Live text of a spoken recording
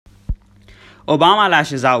Obama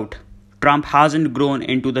lashes out. Trump hasn't grown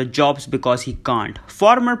into the jobs because he can't.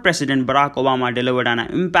 Former President Barack Obama delivered an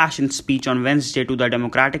impassioned speech on Wednesday to the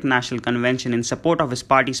Democratic National Convention in support of his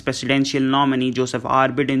party's presidential nominee Joseph R.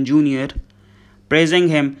 Biden Jr., praising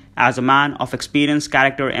him as a man of experience,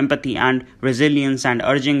 character, empathy, and resilience, and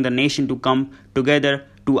urging the nation to come together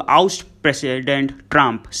to oust President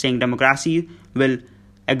Trump, saying democracy will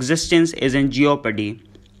existence is in jeopardy.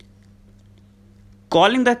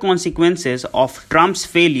 Calling the consequences of Trump's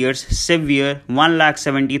failures severe,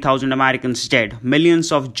 170,000 Americans dead,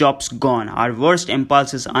 millions of jobs gone, our worst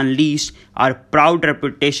impulses unleashed, our proud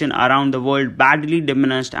reputation around the world badly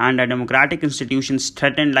diminished, and our democratic institutions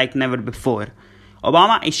threatened like never before.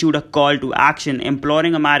 Obama issued a call to action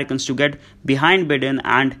imploring Americans to get behind Biden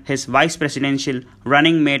and his vice presidential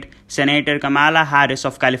running mate, Senator Kamala Harris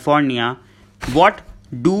of California. What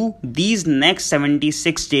do these next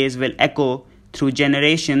 76 days will echo through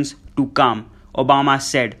generations to come, Obama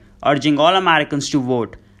said, urging all Americans to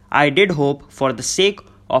vote. I did hope, for the sake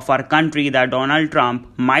of our country, that Donald Trump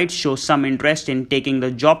might show some interest in taking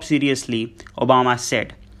the job seriously, Obama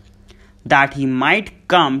said. That he might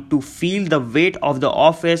come to feel the weight of the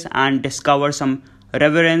office and discover some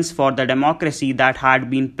reverence for the democracy that had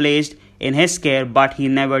been placed in his care, but he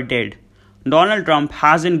never did. Donald Trump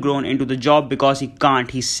hasn't grown into the job because he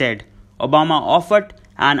can't, he said. Obama offered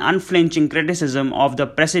an unflinching criticism of the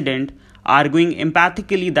president, arguing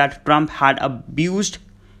emphatically that Trump had abused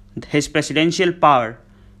his presidential power.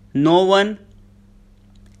 No one,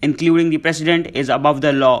 including the president, is above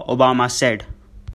the law, Obama said.